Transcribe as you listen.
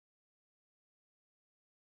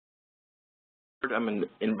I'm an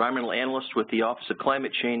environmental analyst with the Office of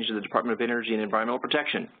Climate Change in the Department of Energy and Environmental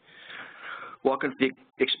Protection. Welcome to the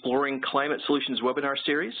Exploring Climate Solutions webinar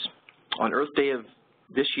series. On Earth Day of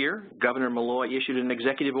this year, Governor Malloy issued an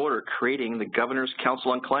executive order creating the Governor's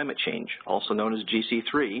Council on Climate Change, also known as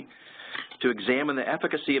GC3, to examine the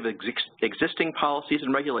efficacy of existing policies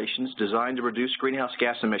and regulations designed to reduce greenhouse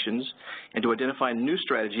gas emissions and to identify new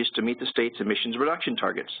strategies to meet the state's emissions reduction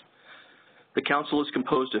targets. The Council is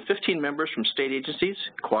composed of 15 members from state agencies,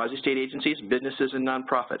 quasi-state agencies, businesses, and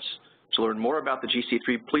nonprofits. To learn more about the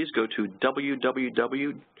GC3, please go to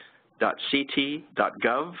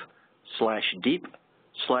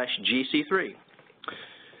www.ct.gov/deep/GC3.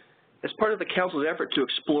 As part of the Council's effort to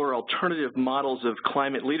explore alternative models of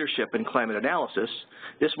climate leadership and climate analysis,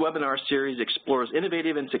 this webinar series explores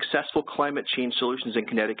innovative and successful climate change solutions in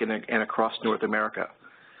Connecticut and across North America.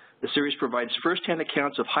 The series provides firsthand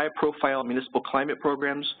accounts of high-profile municipal climate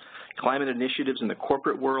programs, climate initiatives in the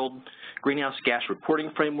corporate world, greenhouse gas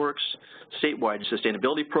reporting frameworks, statewide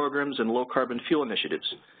sustainability programs, and low-carbon fuel initiatives.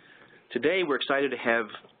 Today, we're excited to have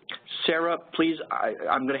Sarah. Please,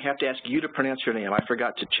 I'm going to have to ask you to pronounce your name. I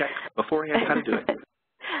forgot to check beforehand how to do it.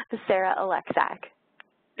 Sarah Alexak.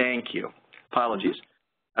 Thank you. Apologies.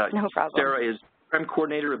 No problem. Sarah is Program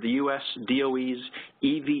Coordinator of the U.S. DOE's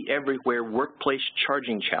EV Everywhere Workplace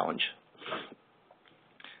Charging Challenge.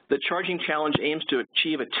 The Charging Challenge aims to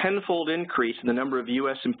achieve a tenfold increase in the number of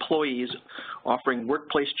U.S. employees offering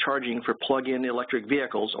workplace charging for plug-in electric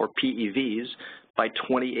vehicles, or PEVs, by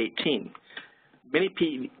 2018. Many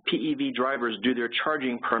PEV drivers do their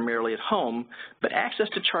charging primarily at home, but access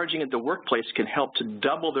to charging at the workplace can help to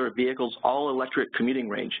double their vehicle's all-electric commuting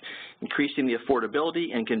range, increasing the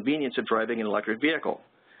affordability and convenience of driving an electric vehicle.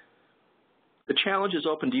 The challenge is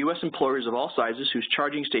open to U.S. employers of all sizes whose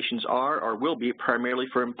charging stations are or will be primarily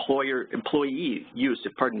for employee use.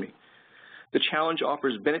 The challenge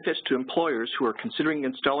offers benefits to employers who are considering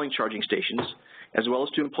installing charging stations, as well as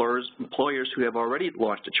to employers who have already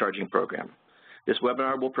launched a charging program. This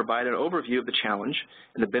webinar will provide an overview of the challenge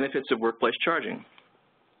and the benefits of workplace charging.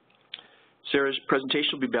 Sarah's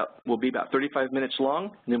presentation will be about 35 minutes long,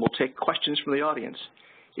 and then we'll take questions from the audience.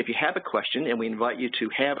 If you have a question, and we invite you to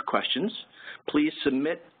have questions, please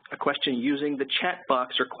submit a question using the chat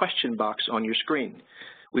box or question box on your screen.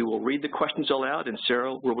 We will read the questions aloud, and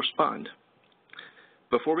Sarah will respond.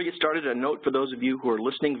 Before we get started, a note for those of you who are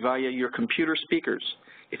listening via your computer speakers.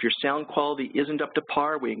 If your sound quality isn't up to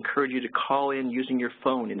par, we encourage you to call in using your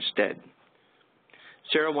phone instead.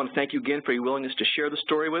 Sarah, I want to thank you again for your willingness to share the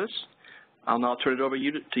story with us. I'll now turn it over to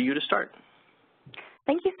you to start.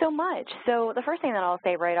 Thank you so much. So the first thing that I'll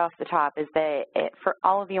say right off the top is that for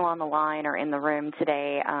all of you on the line or in the room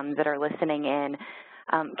today that are listening in,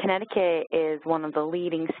 Connecticut is one of the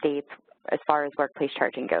leading states as far as workplace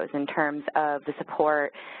charging goes in terms of the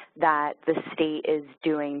support that the state is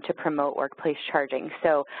doing to promote workplace charging.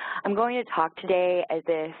 So I'm going to talk today as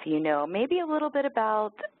if you know maybe a little bit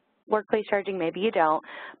about workplace charging, maybe you don't,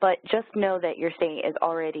 but just know that your state is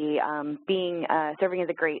already serving as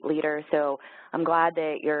a great leader. So I'm glad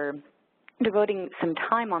that you're devoting some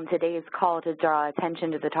time on today's call to draw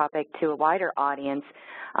attention to the topic to a wider audience,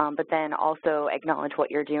 but then also acknowledge what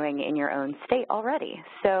you're doing in your own state already.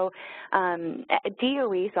 So at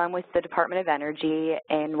DOE, so I'm with the Department of Energy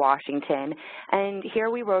in Washington, and here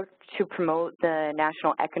we work to promote the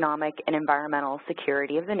national economic and environmental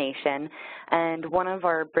security of the nation, and one of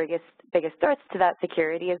our biggest threats to that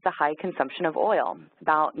security is the high consumption of oil.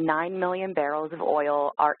 About 9 million barrels of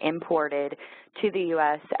oil are imported to the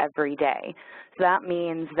U.S. every day. So that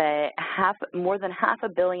means that more than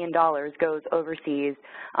 $500 million goes overseas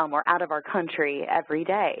or out of our country every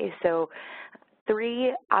day. So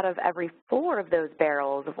 3 out of every 4 of those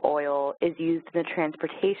barrels of oil is used in the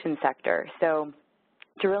transportation sector. So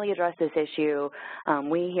to really address this issue,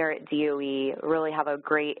 we here at DOE really have a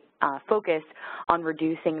great focus on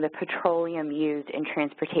reducing the petroleum used in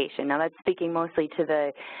transportation. Now that's speaking mostly to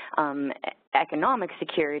the economic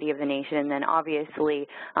security of the nation, and then obviously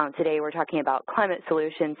today we're talking about climate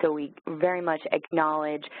solutions, so we very much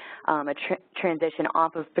acknowledge a transition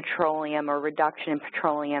off of petroleum or reduction in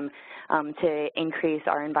petroleum to increase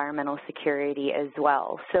our environmental security as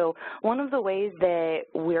well. So one of the ways that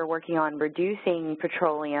we're working on reducing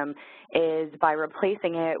petroleum is by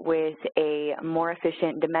replacing it with a more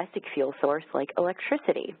efficient domestic fuel source like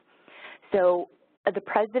electricity. So the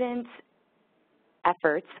President's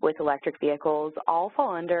efforts with electric vehicles all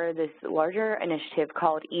fall under this larger initiative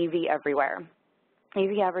called EV Everywhere.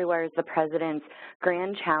 EV Everywhere is the President's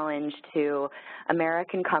grand challenge to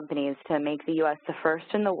American companies to make the U.S. the first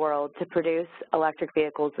in the world to produce electric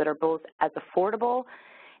vehicles that are both as affordable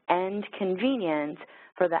and convenience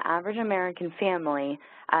for the average American family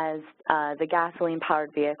as the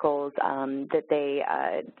gasoline-powered vehicles that they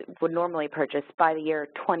would normally purchase by the year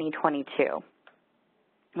 2022.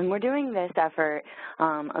 And we're doing this effort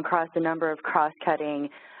across a number of cross-cutting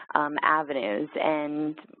avenues,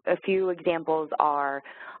 and a few examples are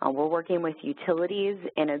we're working with utilities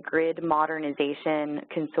in a grid modernization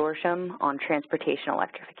consortium on transportation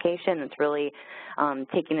electrification. It's really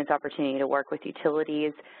taking this opportunity to work with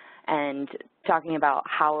utilities and talking about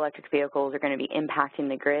how electric vehicles are going to be impacting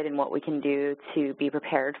the grid and what we can do to be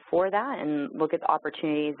prepared for that and look at the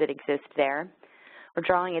opportunities that exist there. We're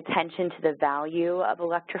drawing attention to the value of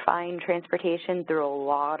electrifying transportation through a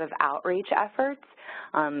lot of outreach efforts,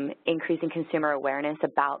 increasing consumer awareness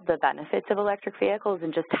about the benefits of electric vehicles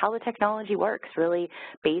and just how the technology works, really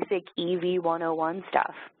basic EV 101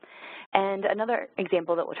 stuff. And another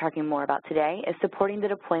example that we're talking more about today is supporting the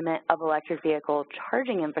deployment of electric vehicle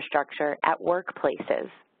charging infrastructure at workplaces.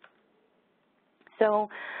 So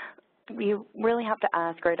we really have to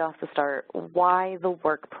ask right off the start, why the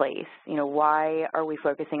workplace? You know, why are we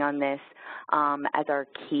focusing on this as our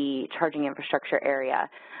key charging infrastructure area?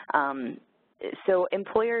 So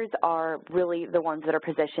employers are really the ones that are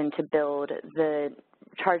positioned to build the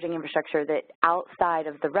charging infrastructure that outside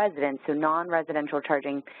of the residence, so non-residential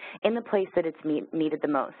charging, in the place that it's needed the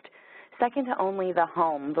most. Second to only the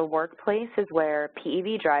home, the workplace is where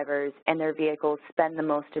PEV drivers and their vehicles spend the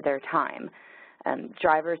most of their time.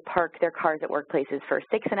 Drivers park their cars at workplaces for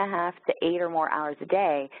 6.5 to 8 or more hours a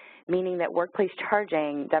day, meaning that workplace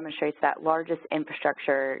charging demonstrates that largest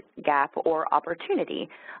infrastructure gap or opportunity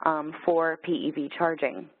for PEV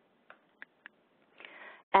charging.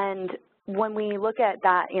 And when we look at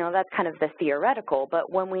that, you know, that's kind of the theoretical,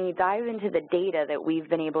 but when we dive into the data that we've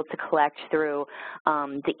been able to collect through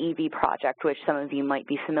the EV project, which some of you might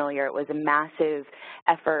be familiar, it was a massive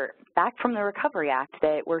effort back from the Recovery Act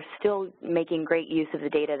that we're still making great use of the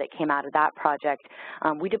data that came out of that project.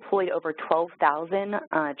 We deployed over 12,000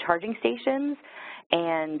 charging stations,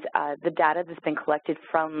 and the data that's been collected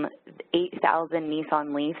from 8,000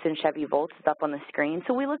 Nissan Leafs and Chevy Volts is up on the screen.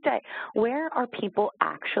 So we looked at where are people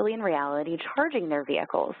actually in reality charging their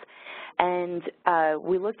vehicles. And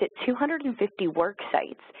we looked at 250 work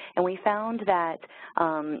sites, and we found that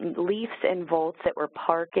Leafs and Volts that were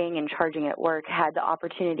parking and charging at work had the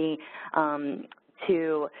opportunity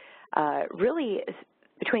to really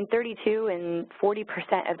between 32 and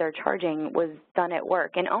 40% of their charging was done at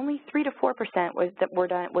work, and only 3 to 4% was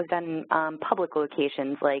done in public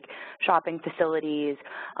locations like shopping facilities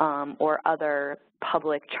or other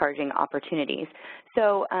public charging opportunities.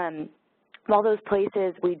 So while those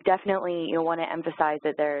places, we definitely want to emphasize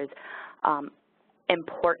that there's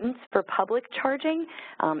importance for public charging.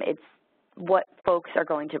 It's what folks are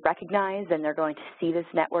going to recognize, and they're going to see this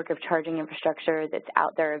network of charging infrastructure that's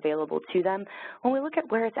out there available to them. When we look at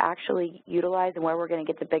where it's actually utilized and where we're going to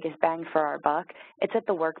get the biggest bang for our buck, it's at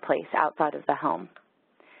the workplace outside of the home.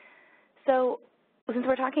 So since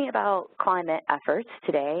we're talking about climate efforts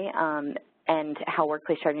today and how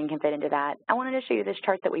workplace charging can fit into that, I wanted to show you this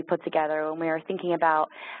chart that we put together when we were thinking about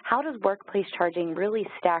how does workplace charging really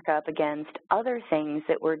stack up against other things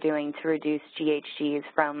that we're doing to reduce GHGs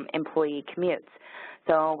from employee commutes.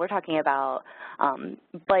 So we're talking about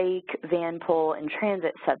bike, van pull, and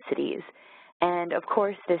transit subsidies. And of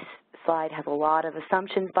course, this slide has a lot of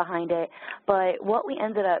assumptions behind it, but what we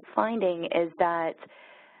ended up finding is that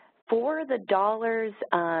for the dollars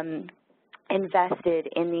invested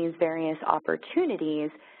in these various opportunities,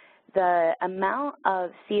 the amount of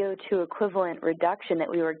CO2 equivalent reduction that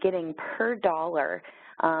we were getting per dollar,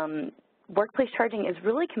 workplace charging is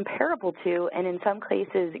really comparable to, and in some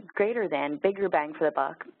cases greater than, bigger bang for the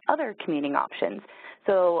buck, other commuting options.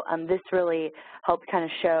 So this really helped kind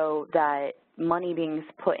of show that money being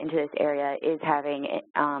put into this area is having,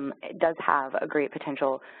 it does have a great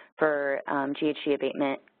potential for GHG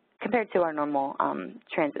abatement compared to our normal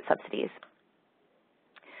transit subsidies.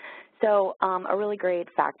 So a really great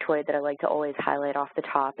factoid that I like to always highlight off the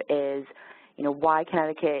top is, why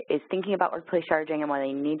Connecticut is thinking about workplace charging and why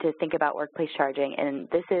they need to think about workplace charging. And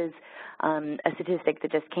this is a statistic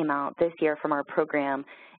that just came out this year from our program.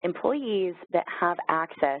 Employees that have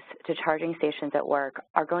access to charging stations at work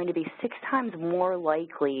are going to be 6 times more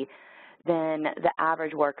likely than the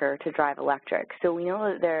average worker to drive electric. So we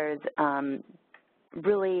know that there's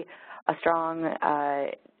really a strong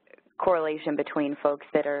correlation between folks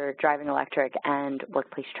that are driving electric and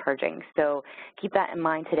workplace charging. So keep that in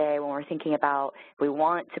mind today when we're thinking about if we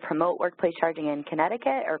want to promote workplace charging in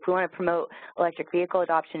Connecticut, or if we want to promote electric vehicle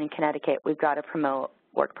adoption in Connecticut, we've got to promote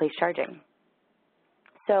workplace charging.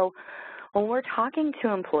 So When we're talking to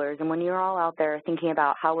employers and when you're all out there thinking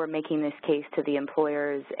about how we're making this case to the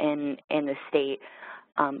employers in the state,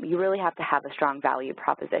 you really have to have a strong value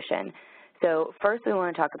proposition. So first we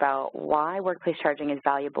want to talk about why workplace charging is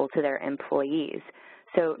valuable to their employees.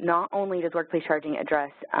 So not only does workplace charging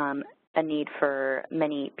address a need for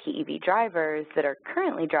many PEV drivers that are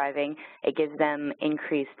currently driving, it gives them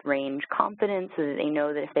increased range confidence so that they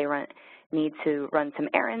know that if they need to run some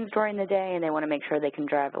errands during the day and they want to make sure they can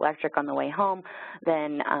drive electric on the way home,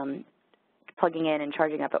 then plugging in and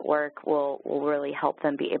charging up at work will really help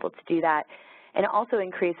them be able to do that. And it also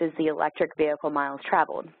increases the electric vehicle miles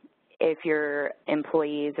traveled. If your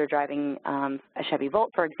employees are driving a Chevy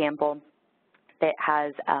Volt, for example, that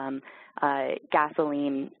has a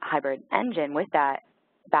gasoline hybrid engine with that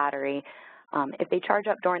battery, if they charge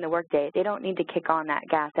up during the workday, they don't need to kick on that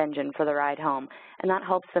gas engine for the ride home, and that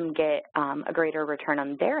helps them get a greater return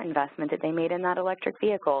on their investment that they made in that electric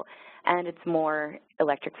vehicle, and it's more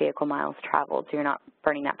electric vehicle miles traveled, so you're not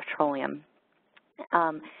burning that petroleum.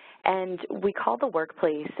 And we call the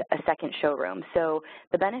workplace a second showroom. So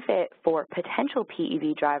the benefit for potential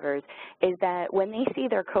PEV drivers is that when they see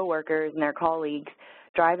their coworkers and their colleagues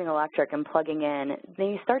driving electric and plugging in,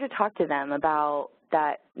 they start to talk to them about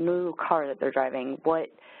that new car that they're driving,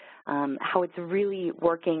 how it's really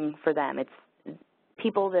working for them. It's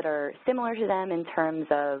people that are similar to them in terms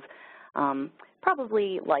of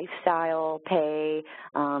probably lifestyle, pay,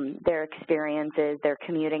 their experiences, their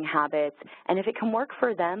commuting habits, and if it can work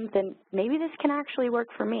for them, then maybe this can actually work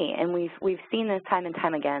for me. And we've seen this time and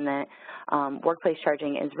time again that workplace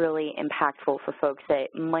charging is really impactful for folks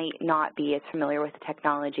that might not be as familiar with the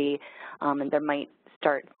technology, and they might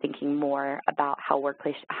start thinking more about how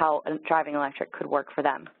driving electric could work for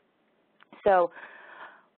them. So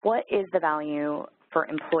what is the value for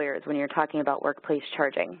employers when you're talking about workplace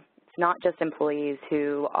charging? It's not just employees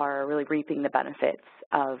who are really reaping the benefits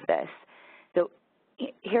of this. So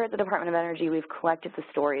here at the Department of Energy, we've collected the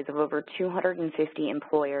stories of over 250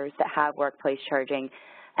 employers that have workplace charging,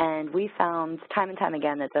 and we found time and time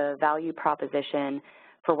again that the value proposition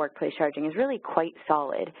for workplace charging is really quite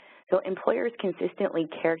solid. So employers consistently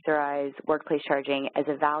characterize workplace charging as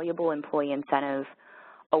a valuable employee incentive,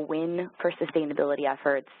 a win for sustainability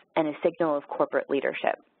efforts, and a signal of corporate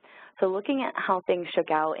leadership. So looking at how things shook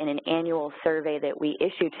out in an annual survey that we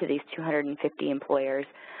issued to these 250 employers,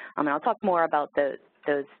 and I'll talk more about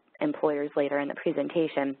those employers later in the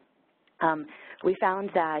presentation, we found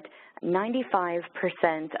that 95%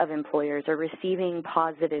 of employers are receiving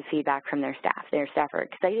positive feedback from their staff. Their staff are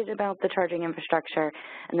excited about the charging infrastructure,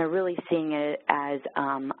 and they're really seeing it as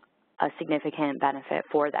a significant benefit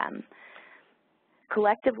for them.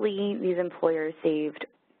 Collectively, these employers saved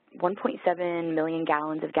 1.7 million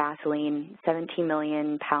gallons of gasoline, 17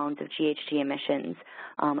 million pounds of GHG emissions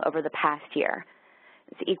over the past year.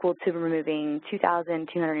 It's equal to removing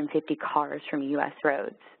 2,250 cars from U.S.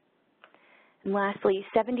 roads. And lastly,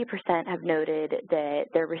 70% have noted that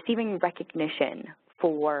they're receiving recognition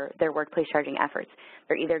for their workplace charging efforts.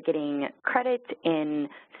 They're either getting credit in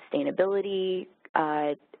sustainability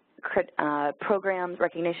programs,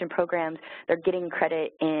 recognition programs, they're getting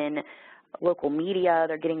credit in local media,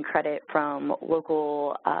 they're getting credit from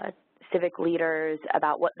local civic leaders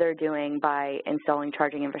about what they're doing by installing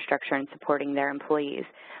charging infrastructure and supporting their employees.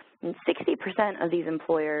 And 60% of these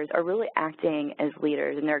employers are really acting as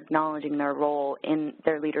leaders, and they're acknowledging their role in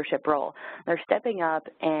their leadership role. They're stepping up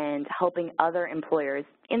and helping other employers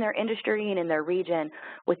in their industry and in their region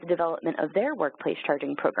with the development of their workplace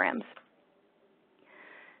charging programs.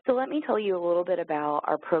 So let me tell you a little bit about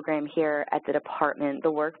our program here at the department,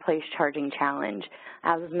 the Workplace Charging Challenge.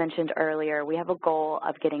 As was mentioned earlier, we have a goal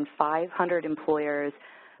of getting 500 employers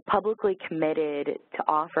publicly committed to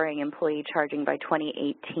offering employee charging by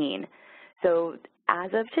 2018. So as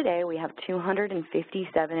of today, we have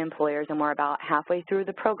 257 employers, and we're about halfway through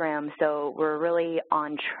the program, so we're really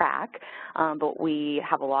on track, but we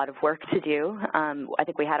have a lot of work to do. I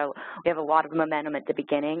think we have a lot of momentum at the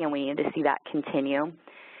beginning, and we need to see that continue.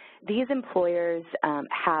 These employers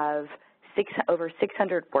have over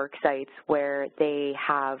 600 work sites where they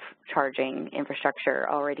have charging infrastructure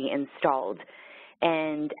already installed.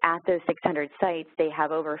 And at those 600 sites, they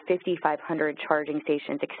have over 5,500 charging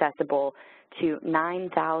stations accessible to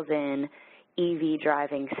 9,000 EV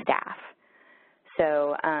driving staff.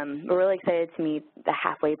 So we're really excited to meet the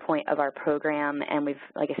halfway point of our program, and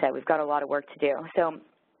like I said, we've got a lot of work to do. So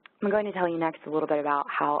I'm going to tell you next a little bit about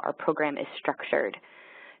how our program is structured.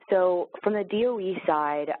 So from the DOE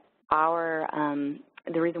side,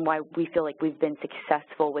 the reason why we feel like we've been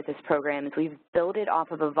successful with this program is we've built it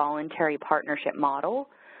off of a voluntary partnership model.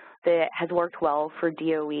 that has worked well for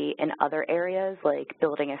DOE in other areas like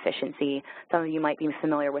building efficiency. Some of you might be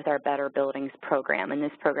familiar with our Better Buildings program, and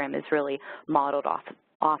this program is really modeled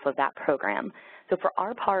off of that program. So for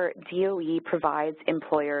our part, DOE provides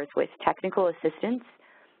employers with technical assistance.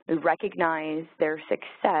 We recognize their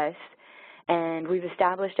success, and we've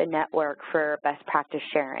established a network for best practice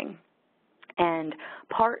sharing. And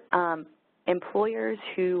employers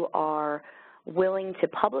who are willing to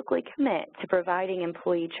publicly commit to providing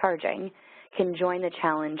employee charging can join the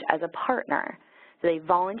challenge as a partner. So they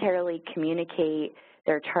voluntarily communicate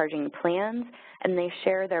their charging plans, and they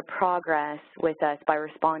share their progress with us by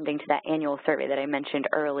responding to that annual survey that I mentioned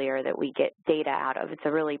earlier that we get data out of. It's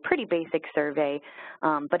a really pretty basic survey,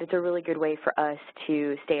 but it's a really good way for us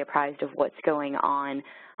to stay apprised of what's going on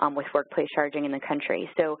with workplace charging in the country.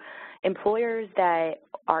 So employers that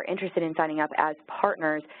are interested in signing up as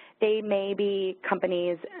partners, they may be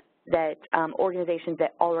companies that organizations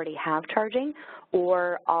that already have charging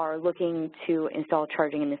or are looking to install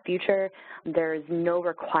charging in the future. There's no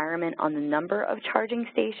requirement on the number of charging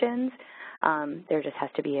stations. There just has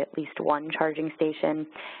to be at least one charging station.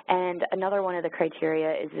 And another one of the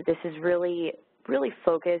criteria is that this is really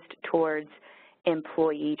focused towards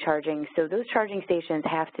employee charging. So those charging stations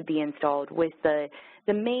have to be installed with the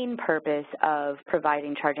main purpose of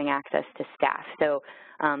providing charging access to staff. So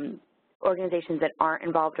organizations that aren't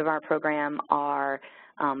involved in our program are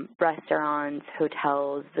restaurants,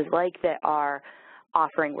 hotels, the like, that are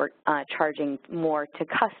offering charging more to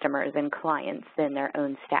customers and clients than their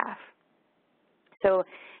own staff. So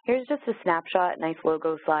here's just a snapshot, nice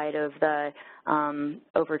logo slide of the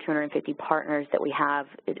over 250 partners that we have.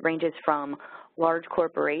 It ranges from large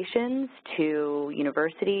corporations to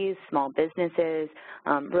universities, small businesses,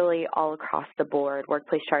 really all across the board.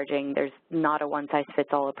 Workplace charging, there's not a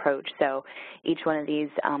one-size-fits-all approach, so each one of these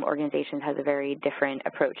organizations has a very different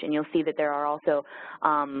approach. And you'll see that there are also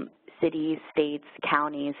cities, states,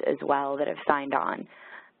 counties as well that have signed on.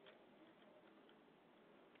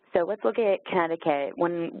 So let's look at Connecticut.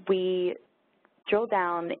 When we drill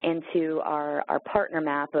down into our partner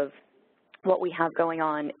map of what we have going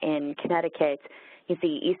on in Connecticut, you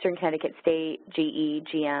see Eastern Connecticut State, GE,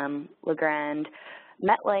 GM, LeGrand,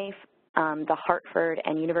 MetLife, the Hartford,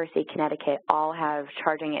 and University of Connecticut all have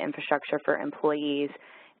charging infrastructure for employees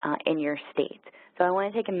in your state. So I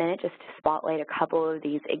want to take a minute just to spotlight a couple of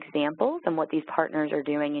these examples and what these partners are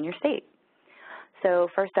doing in your state. So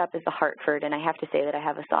first up is the Hartford, and I have to say that I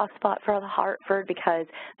have a soft spot for the Hartford because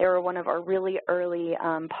they were one of our really early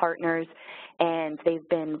partners, and they've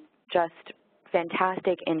been just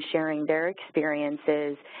fantastic in sharing their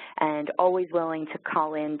experiences and always willing to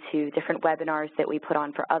call into different webinars that we put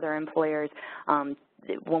on for other employers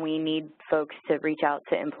when we need folks to reach out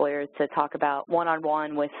to employers to talk about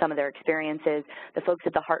one-on-one with some of their experiences. The folks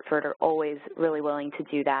at the Hartford are always really willing to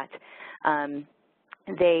do that.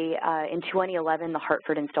 In 2011, the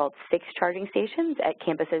Hartford installed 6 charging stations at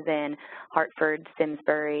campuses in Hartford,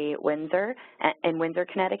 Simsbury, Windsor, and Windsor,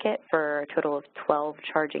 Connecticut, for a total of 12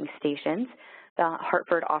 charging stations. The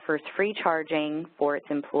Hartford offers free charging for its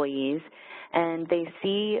employees, and they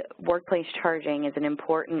see workplace charging as an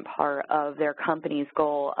important part of their company's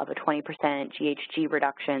goal of a 20% GHG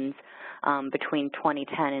reductions between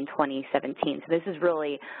 2010 and 2017. So this is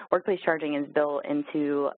really, workplace charging is built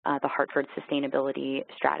into the Hartford sustainability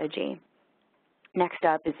strategy. Next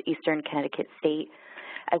up is Eastern Connecticut State.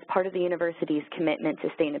 As part of the university's commitment to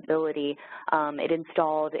sustainability, it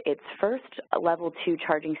installed its first level 2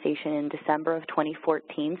 charging station in December of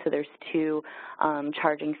 2014, so there's 2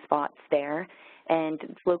 charging spots there. And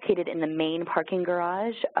it's located in the main parking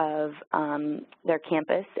garage of their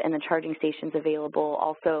campus, and the charging station's available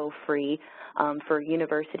also free for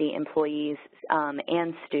university employees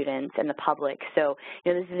and students and the public. So,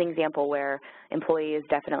 this is an example where employees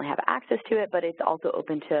definitely have access to it, but it's also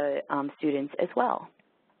open to students as well.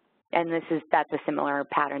 And that's a similar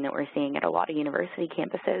pattern that we're seeing at a lot of university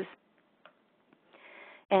campuses.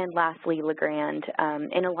 And lastly, LeGrand,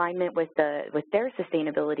 in alignment with their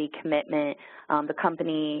sustainability commitment, the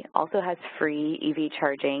company also has free EV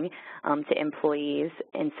charging to employees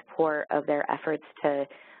in support of their efforts to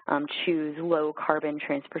choose low-carbon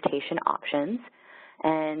transportation options.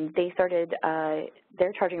 And they started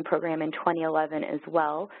their charging program in 2011 as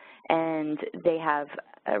well, and they have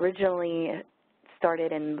originally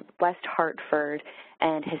started in West Hartford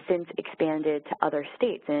and has since expanded to other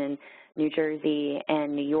states in New Jersey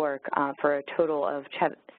and New York for a total of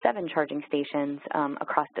 7 charging stations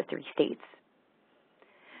across the 3 states.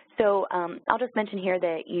 So I'll just mention here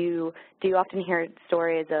that you do often hear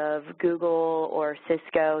stories of Google or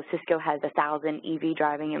Cisco. Cisco has 1,000 EV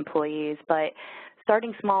driving employees, but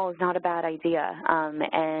starting small is not a bad idea,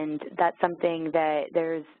 and that's something that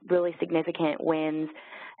there's really significant wins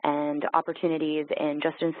and opportunities in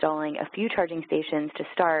just installing a few charging stations to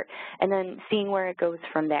start, and then seeing where it goes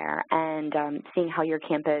from there, and seeing how your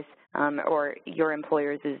campus or your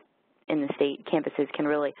employers in the state campuses can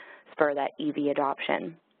really spur that EV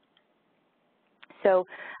adoption. So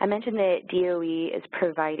I mentioned that DOE is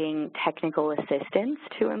providing technical assistance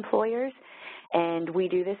to employers, and we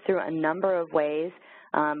do this through a number of ways.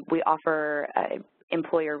 We offer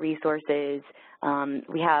employer resources.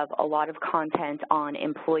 We have a lot of content on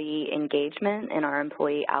employee engagement in our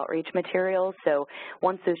employee outreach materials. So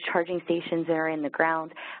once those charging stations are in the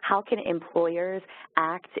ground, how can employers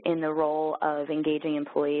act in the role of engaging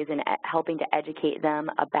employees and helping to educate them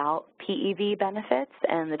about PEV benefits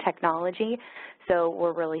and the technology? So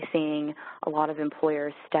we're really seeing a lot of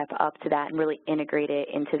employers step up to that and really integrate it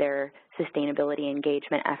into their sustainability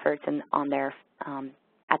engagement efforts and on their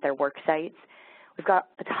at their work sites. We've got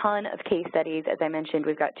a ton of case studies. As I mentioned,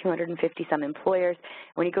 we've got 250-some employers.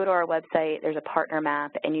 When you go to our website, there's a partner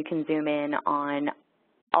map, and you can zoom in on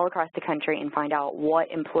all across the country and find out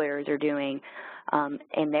what employers are doing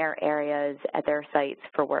in their areas at their sites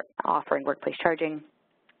for offering workplace charging.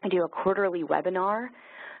 I do a quarterly webinar.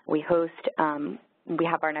 We host, we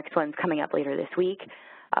have our next ones coming up later this week.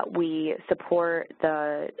 We support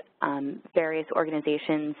the various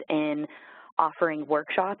organizations in offering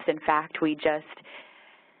workshops. In fact, we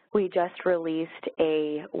just released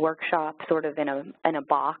a workshop sort of in a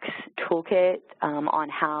box toolkit on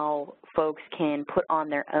how folks can put on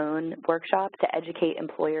their own workshop to educate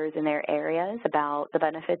employers in their areas about the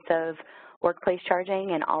benefits of workplace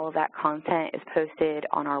charging, and all of that content is posted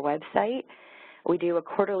on our website. We do a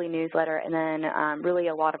quarterly newsletter, and then really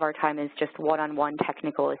a lot of our time is just one-on-one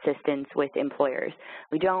technical assistance with employers.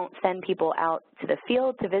 We don't send people out to the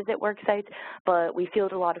field to visit work sites, but we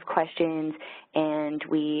field a lot of questions, and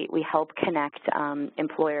we help connect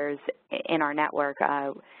employers in our network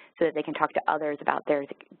so that they can talk to others about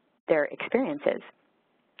their experiences.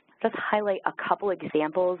 Just highlight a couple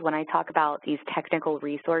examples when I talk about these technical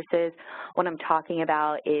resources. What I'm talking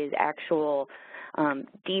about is actual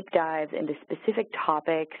deep dives into specific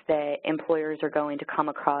topics that employers are going to come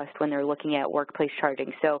across when they're looking at workplace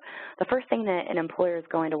charging. So the first thing that an employer is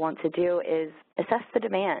going to want to do is assess the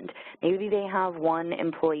demand. Maybe they have one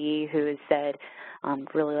employee who has said,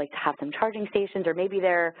 really like to have some charging stations, or maybe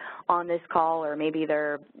they're on this call, or maybe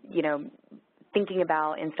they're, thinking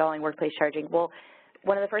about installing workplace charging. Well,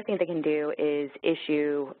 one of the first things they can do is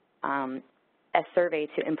issue a survey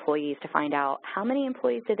to employees to find out how many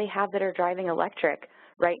employees do they have that are driving electric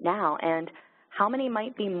right now, and how many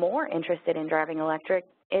might be more interested in driving electric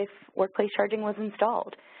if workplace charging was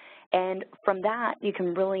installed. And from that, you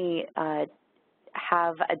can really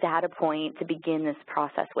have a data point to begin this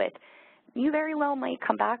process with. You very well might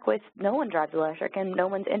come back with no one drives electric and no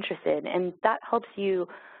one's interested, and that helps you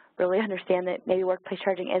really understand that maybe workplace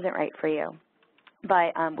charging isn't right for you.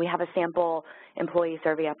 But we have a sample employee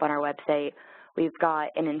survey up on our website. We've got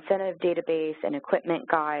an incentive database and equipment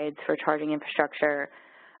guides for charging infrastructure,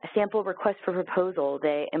 a sample request for proposal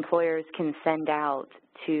that employers can send out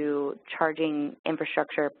to charging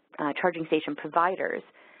infrastructure, charging station providers,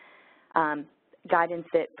 guidance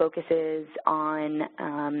that focuses on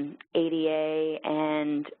ADA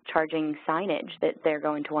and charging signage that they're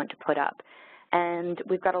going to want to put up. And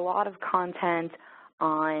we've got a lot of content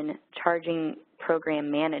on charging program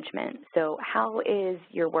management. So how is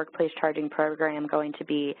your workplace charging program going to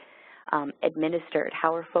be administered?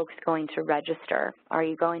 How are folks going to register? Are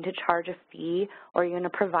you going to charge a fee, or are you going to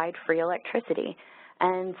provide free electricity?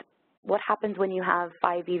 And what happens when you have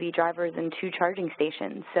 5 EV drivers and 2 charging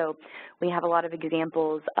stations? So we have a lot of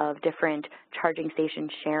examples of different charging station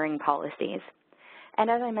sharing policies. And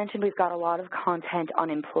as I mentioned, we've got a lot of content on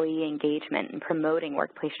employee engagement and promoting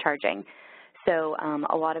workplace charging. So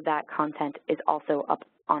a lot of that content is also up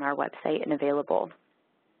on our website and available.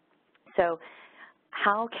 So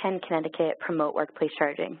how can Connecticut promote workplace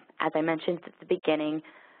charging? As I mentioned at the beginning,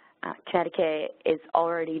 Connecticut is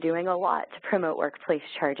already doing a lot to promote workplace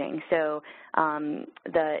charging. So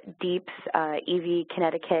the DEEP's EV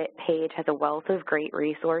Connecticut page has a wealth of great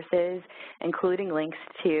resources, including links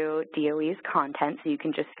to DOE's content, so you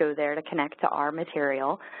can just go there to connect to our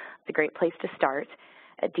material. It's a great place to start.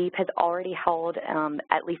 DEEP has already held,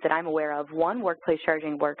 at least that I'm aware of, 1 workplace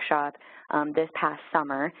charging workshop this past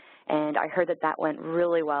summer, and I heard that that went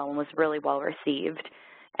really well and was really well received.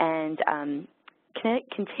 And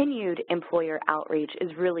continued employer outreach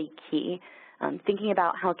is really key. Thinking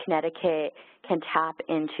about how Connecticut can tap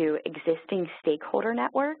into existing stakeholder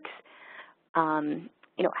networks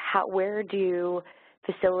where do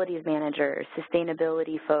facilities managers,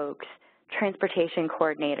 sustainability folks, transportation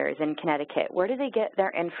coordinators in Connecticut, where do they get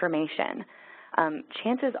their information?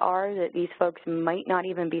 Chances are that these folks might not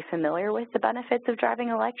even be familiar with the benefits of driving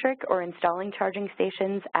electric or installing charging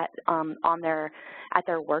stations at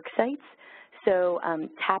their work sites. So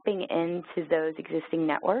tapping into those existing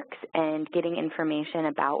networks and getting information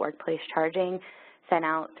about workplace charging sent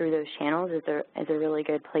out through those channels is a really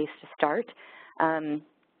good place to start.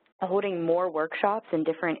 Holding more workshops in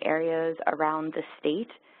different areas around the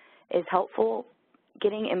state is helpful.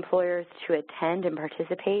 Getting employers to attend and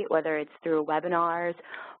participate, whether it's through webinars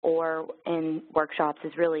or in workshops,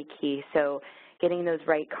 is really key. So getting those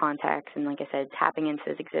right contacts and, like I said, tapping into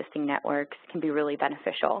those existing networks can be really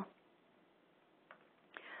beneficial.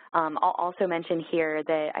 I'll also mention here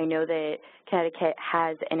that I know that Connecticut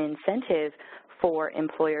has an incentive for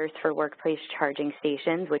employers for workplace charging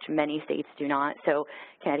stations, which many states do not. So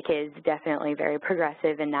Connecticut is definitely very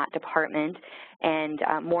progressive in that department, and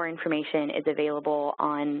more information is available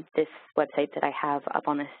on this website that I have up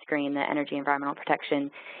on the screen, the Energy Environmental Protection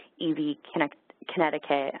EV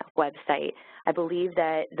Connecticut website. I believe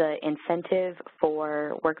that the incentive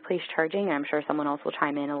for workplace charging, and I'm sure someone else will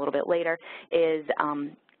chime in a little bit later, is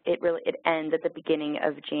it ends at the beginning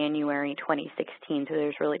of January 2016, so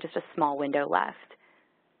there's really just a small window left.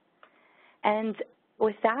 And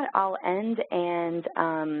with that, I'll end and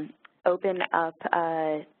open up,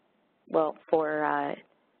 for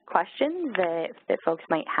questions that folks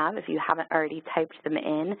might have. If you haven't already typed them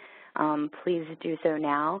in, please do so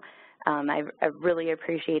now. I really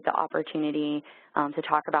appreciate the opportunity to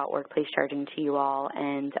talk about workplace charging to you all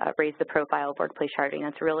and raise the profile of workplace charging.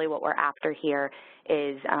 That's really what we're after here,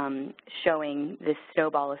 is showing this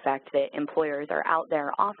snowball effect that employers are out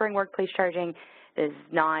there offering workplace charging. Is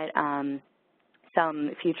not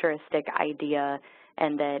some futuristic idea,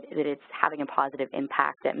 and that it's having a positive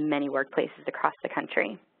impact at many workplaces across the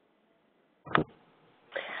country.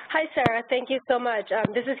 Hi, Sarah. Thank you so much.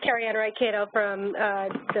 This is Carrie Ann Wright-Cato from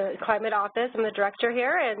the Climate Office. I'm the director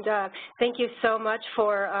here, and thank you so much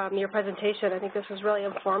for your presentation. I think this was really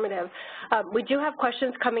informative. We do have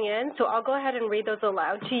questions coming in, so I'll go ahead and read those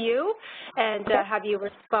aloud to you and have you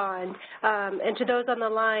respond. And to those on the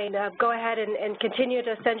line, go ahead and continue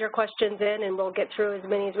to send your questions in, and we'll get through as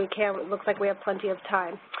many as we can. It looks like we have plenty of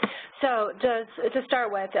time. So to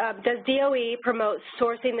start with, does DOE promote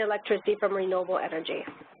sourcing the electricity from renewable energy?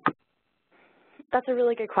 That's a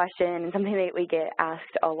really good question, and something that we get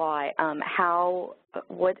asked a lot.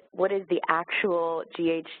 What is the actual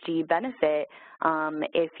GHG benefit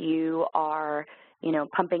if you are,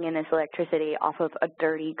 pumping in this electricity off of a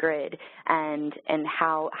dirty grid, and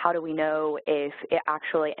how do we know if it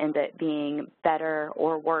actually ends up being better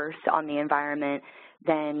or worse on the environment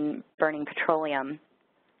than burning petroleum?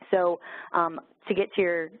 So to get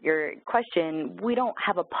to your question, we don't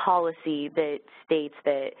have a policy that states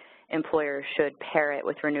that employers should pair it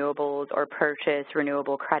with renewables or purchase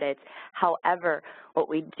renewable credits. However, what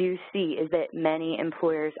we do see is that many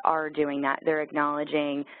employers are doing that. They're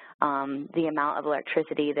acknowledging the amount of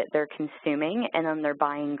electricity that they're consuming, and then they're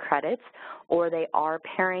buying credits, or they are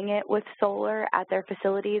pairing it with solar at their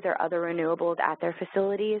facilities or other renewables at their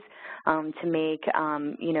facilities to make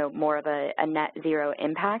more of a net zero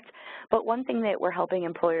impact. But one thing that we're helping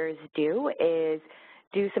employers do is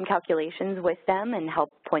do some calculations with them and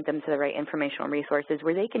help point them to the right informational resources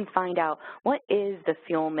where they can find out what is the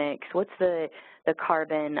fuel mix, what's the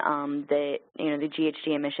carbon, the GHG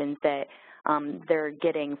emissions that they're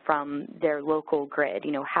getting from their local grid.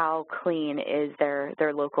 How clean is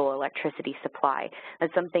their local electricity supply?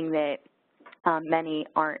 That's something that many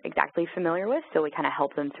aren't exactly familiar with, so we kind of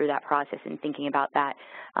help them through that process and thinking about that.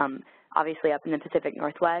 Obviously, up in the Pacific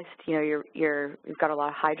Northwest, you've got a lot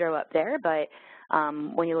of hydro up there, but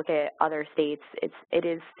when you look at other states, it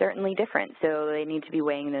is certainly different, so they need to be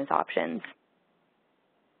weighing those options.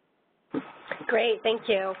 Great, thank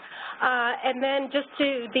you. And then just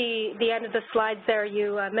to the end of the slides there,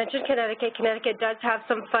 you mentioned Connecticut. Connecticut does have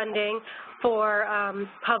some funding for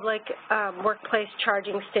public workplace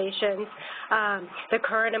charging stations. The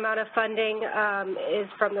current amount of funding is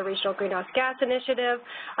from the Regional Greenhouse Gas Initiative,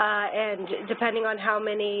 and depending on how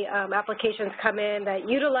many applications come in that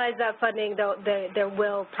utilize that funding, there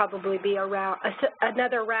will probably be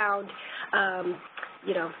another round,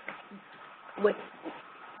 with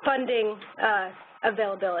funding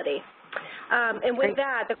availability. And with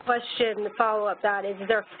that, the question, the follow-up that is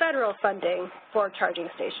there federal funding for charging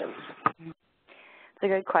stations? It's a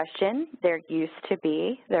good question. There used to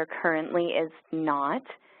be. There currently is not.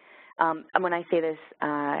 And when I say this,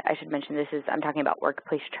 I should mention I'm talking about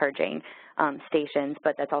workplace charging stations,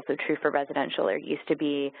 but that's also true for residential. There used to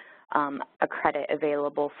be a credit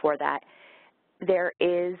available for that. There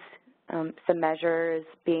is some measures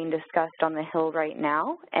being discussed on the Hill right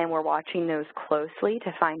now, and we're watching those closely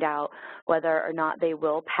to find out whether or not they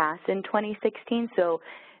will pass in 2016. So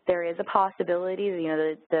there is a possibility,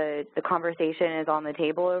 the conversation is on the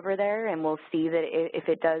table over there, and we'll see that if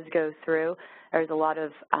it does go through, there's a lot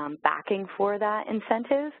of backing for that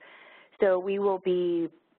incentive. So we will be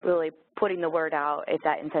really putting the word out if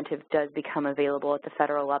that incentive does become available at the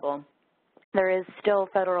federal level. There is still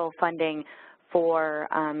federal funding for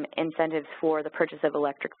incentives for the purchase of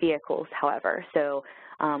electric vehicles, however, so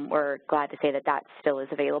we're glad to say that that still is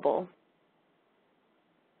available.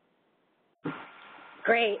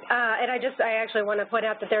 Great, and I actually want to point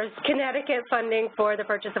out that there's Connecticut funding for the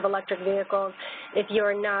purchase of electric vehicles. If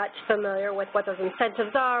you're not familiar with what those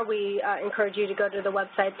incentives are, we encourage you to go to the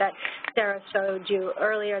website that Sarah showed you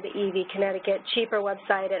earlier, the EV Connecticut cheaper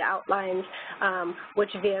website. It outlines which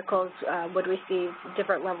vehicles would receive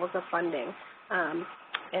different levels of funding.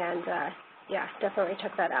 Yeah, definitely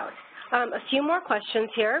check that out. A few more questions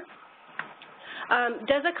here.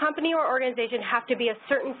 Does a company or organization have to be a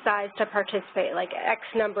certain size to participate, like X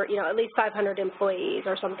number, at least 500 employees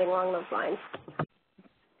or something along those lines?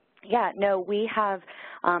 Yeah, no, we have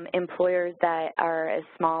employers that are as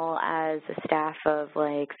small as a staff of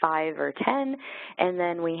like 5 or 10, and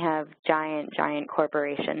then we have giant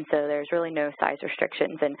corporations, so there's really no size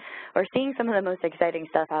restrictions. And we're seeing some of the most exciting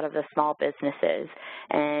stuff out of the small businesses,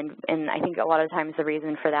 and I think a lot of times the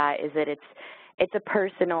reason for that is that it's a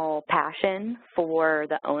personal passion for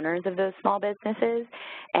the owners of those small businesses,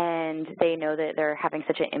 and they know that they're having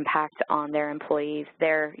such an impact on their employees.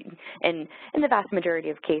 In the vast majority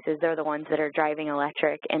of cases, they're the ones that are driving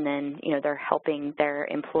electric, and then they're helping their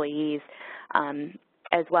employees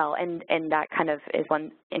as well. And that kind of is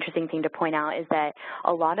one interesting thing to point out, is that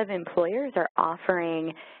a lot of employers are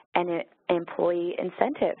offering an employee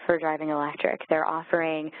incentive for driving electric. They're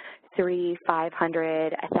offering $300,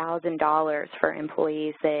 $500, $1,000 for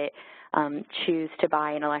employees that choose to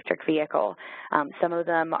buy an electric vehicle. Some of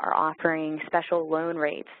them are offering special loan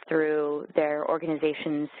rates through their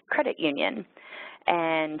organization's credit union.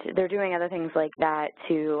 And they're doing other things like that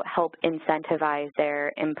to help incentivize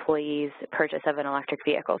their employees' purchase of an electric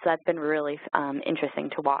vehicle. So that's been really interesting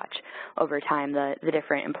to watch over time, the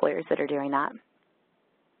different employers that are doing that.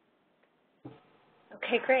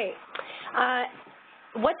 Okay, great.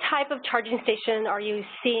 What type of charging station are you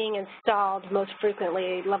seeing installed most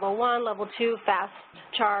frequently? Level 1, level 2, fast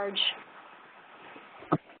charge?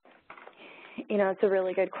 It's a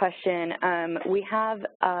really good question. We have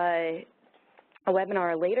a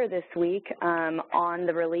webinar later this week on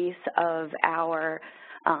the release of our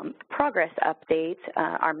progress update,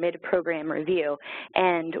 our mid-program review.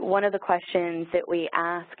 And one of the questions that we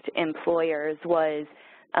asked employers was,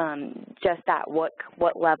 just that, what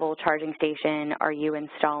level charging station are you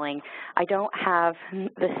installing? I don't have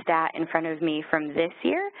the stat in front of me from this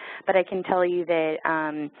year, but I can tell you that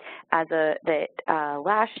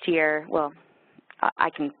last year, well, I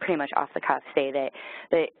can pretty much off the cuff say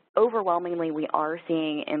that overwhelmingly we are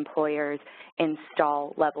seeing employers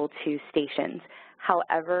install level 2 stations.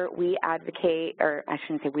 However, we advocate, or I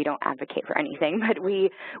shouldn't say we don't advocate for anything, but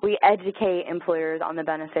we educate employers on the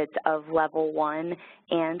benefits of level 1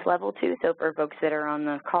 and level 2. So for folks that are on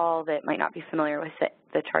the call that might not be familiar with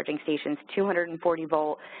the charging stations, 240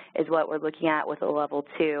 volt is what we're looking at with a level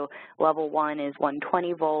 2. Level 1 is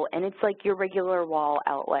 120 volt, and it's like your regular wall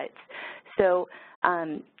outlets. So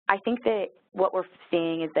I think that what we're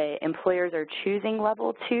seeing is that employers are choosing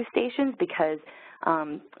level 2 stations because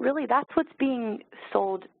really that's what's being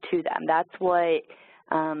sold to them. That's what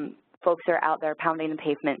folks are out there pounding the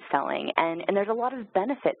pavement selling. And there's a lot of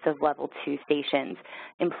benefits of level 2 stations.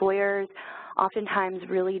 Employers oftentimes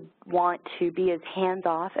really want to be as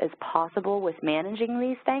hands-off as possible with managing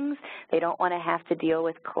these things. They don't want to have to deal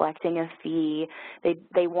with collecting a fee.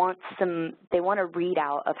 They want a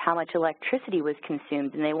readout of how much electricity was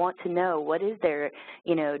consumed, and they want to know what is their,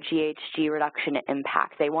 GHG reduction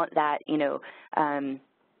impact. They want that,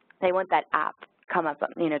 they want that app to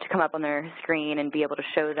come up on their screen and be able to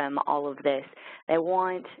show them all of this. They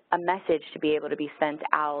want a message to be able to be sent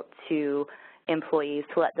out to employees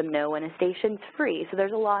to let them know when a station's free. So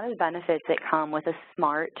there's a lot of benefits that come with a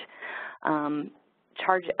smart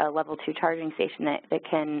level 2 charging station that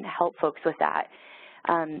can help folks with that.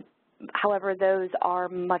 However, those are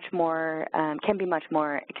much more, can be much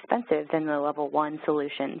more expensive than the level 1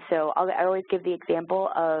 solution. So I always give the example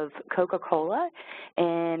of Coca-Cola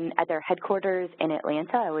at their headquarters in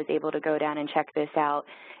Atlanta. I was able to go down and check this out.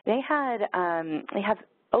 They have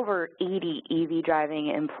over 80 EV driving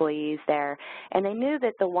employees there, and they knew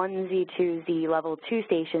that the 1Z, 2Z level 2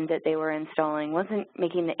 stations that they were installing wasn't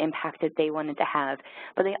making the impact that they wanted to have,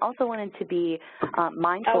 but they also wanted to be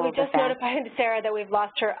mindful of the fact. We just notified Sarah that we've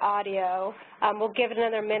lost her audio. We'll give it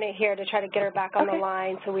another minute here to try to get her back on the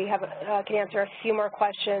line so we have can answer a few more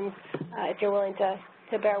questions. If you're willing to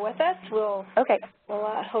bear with us, we'll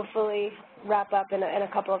hopefully wrap up in a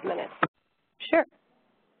couple of minutes. Sure.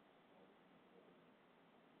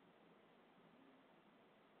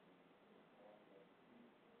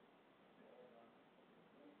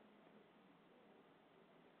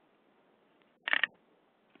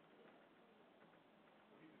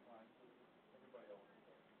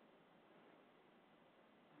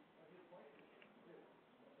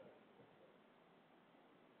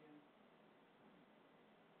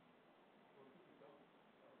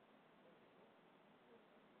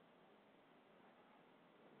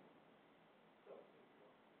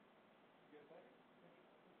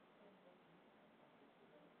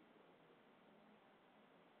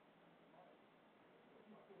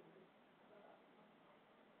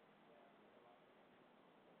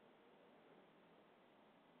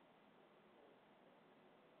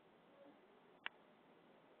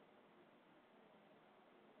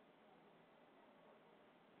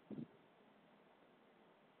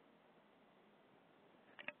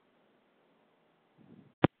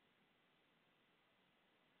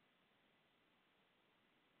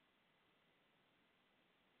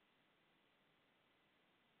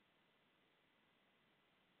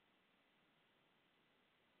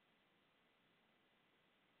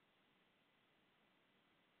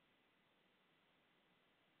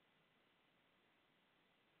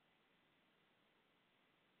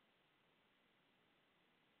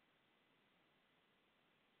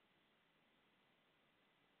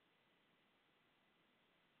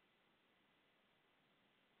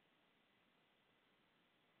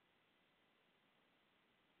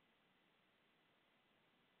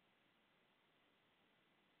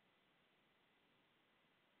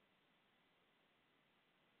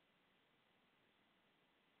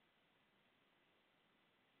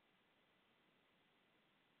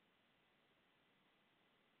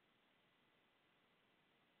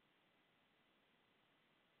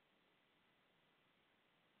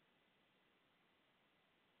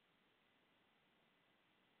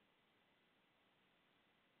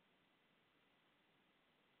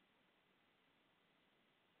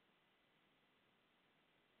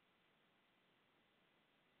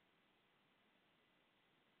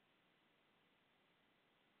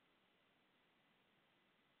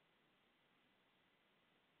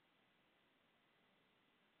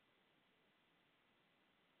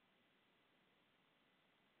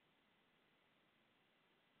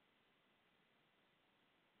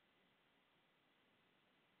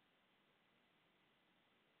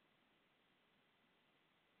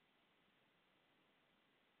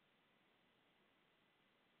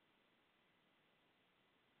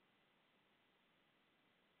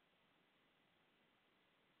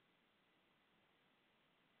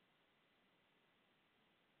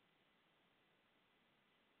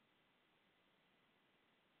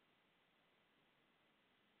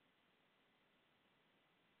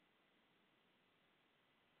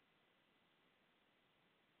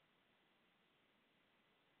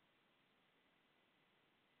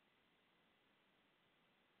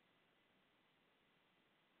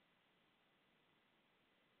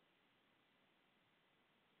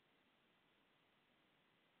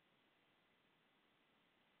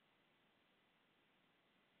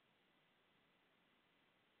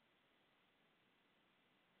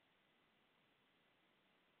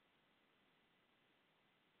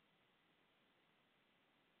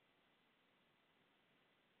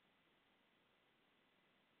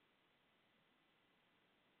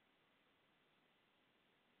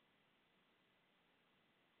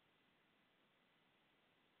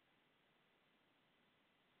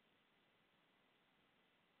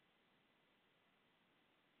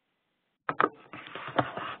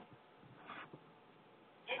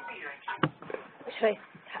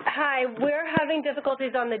 Hi, we're having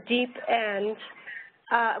difficulties on the deep end.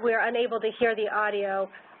 We're unable to hear the audio.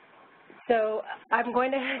 So I'm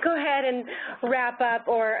going to go ahead and wrap up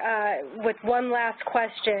with one last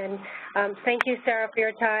question. Thank you, Sarah, for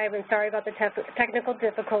your time, and sorry about the technical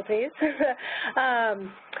difficulties.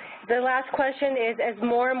 The last question is, as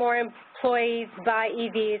more and more employees buy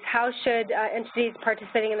EVs, how should entities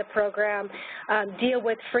participating in the program deal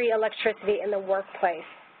with free electricity in the workplace?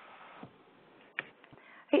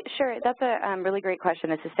 Hey, sure, that's a really great question.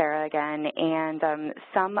 This is Sarah again, and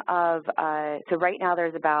so right now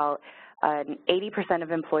there's about 80%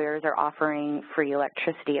 of employers are offering free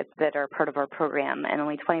electricity that are part of our program, and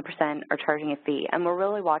only 20% are charging a fee. And we're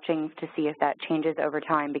really watching to see if that changes over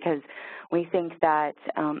time, because we think that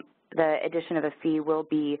the addition of a fee will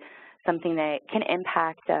be something that can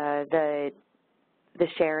impact the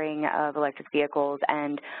sharing of electric vehicles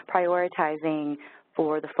and prioritizing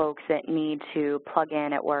for the folks that need to plug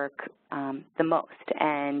in at work the most,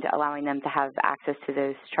 and allowing them to have access to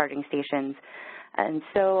those charging stations. And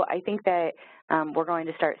so I think that we're going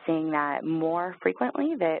to start seeing that more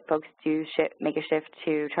frequently, that folks do make a shift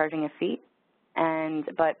to charging a fee.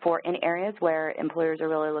 But in areas where employers are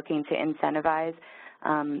really looking to incentivize,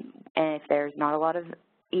 and if there's not a lot of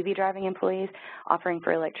EV driving employees, offering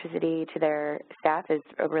free electricity to their staff is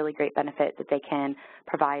a really great benefit that they can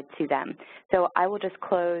provide to them. So I will just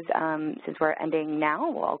close, since we're ending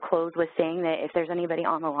now, I'll close with saying that if there's anybody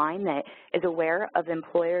on the line that is aware of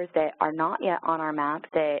employers that are not yet on our map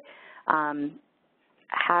that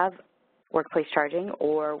have workplace charging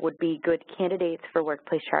or would be good candidates for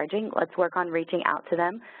workplace charging, let's work on reaching out to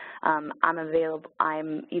them. I'm available.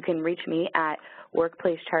 You can reach me at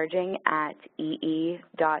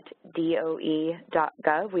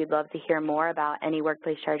workplacecharging@ee.doe.gov. We'd love to hear more about any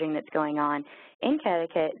workplace charging that's going on in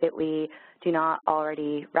Connecticut that we do not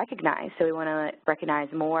already recognize. So we want to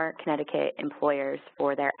recognize more Connecticut employers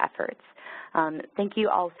for their efforts. Thank you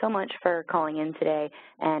all so much for calling in today,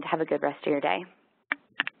 and have a good rest of your day.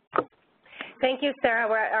 Thank you, Sarah.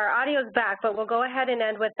 Our audio is back, but we'll go ahead and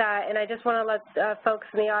end with that. And I just want to let folks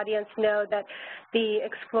in the audience know that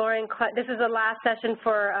this is the last session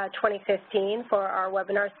for 2015 for our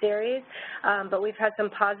webinar series, but we've had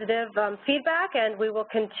some positive feedback, and we will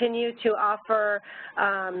continue to offer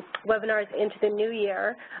webinars into the new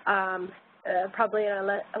year. Probably on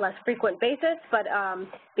a less frequent basis, but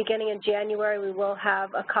beginning in January, we will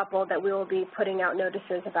have a couple that we will be putting out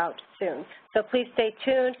notices about soon. So please stay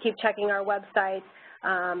tuned, keep checking our website.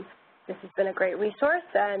 This has been a great resource,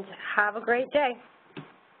 and have a great day.